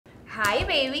Hi,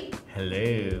 baby.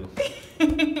 Hello.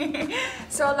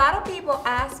 So a lot of people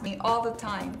ask me all the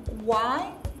time,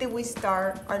 why did we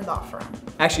start our law firm?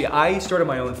 Actually, I started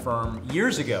my own firm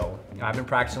years ago. I've been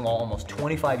practicing law almost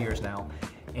 25 years now.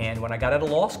 And when I got out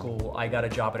of law school, I got a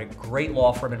job at a great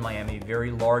law firm in Miami, a very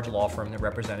large law firm that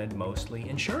represented mostly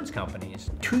insurance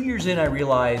companies. 2 years in, I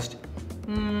realized,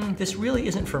 this really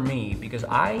isn't for me, because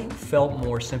I felt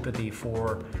more sympathy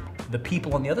for the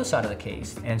people on the other side of the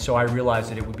case. And so I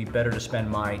realized that it would be better to spend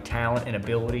my talent and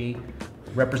ability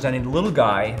representing the little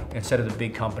guy instead of the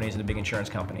big companies and the big insurance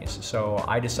companies. So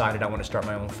I decided I want to start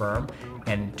my own firm.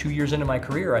 And 2 years into my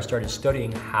career, I started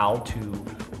studying how to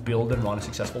build and run a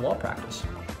successful law practice.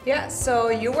 Yeah, so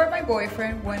you were my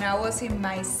boyfriend when I was in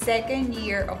my second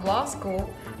year of law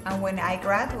school, and when I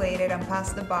graduated and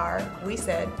passed the bar, we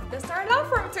said, let's start a law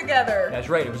firm together. That's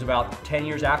right, it was about 10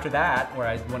 years after that where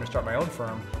I wanted to start my own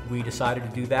firm. We decided to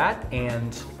do that,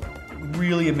 and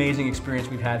really amazing experience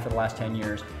we've had for the last 10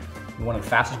 years. We're one of the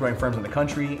fastest growing firms in the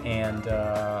country, and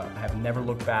have never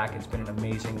looked back. It's been an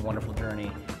amazing, wonderful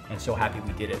journey, and so happy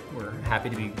we did it. We're happy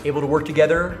to be able to work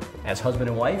together as husband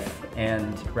and wife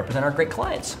and represent our great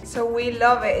clients. So we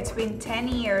love it. It's been 10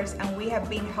 years and we have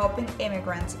been helping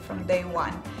immigrants from day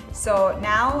one. So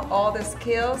now all the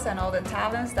skills and all the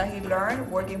talents that he learned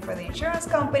working for the insurance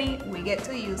company, we get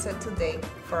to use it today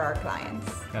for our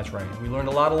clients. That's right. We learned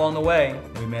a lot along the way.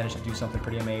 We managed to do something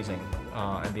pretty amazing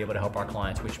and be able to help our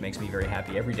clients, which makes me very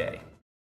happy every day.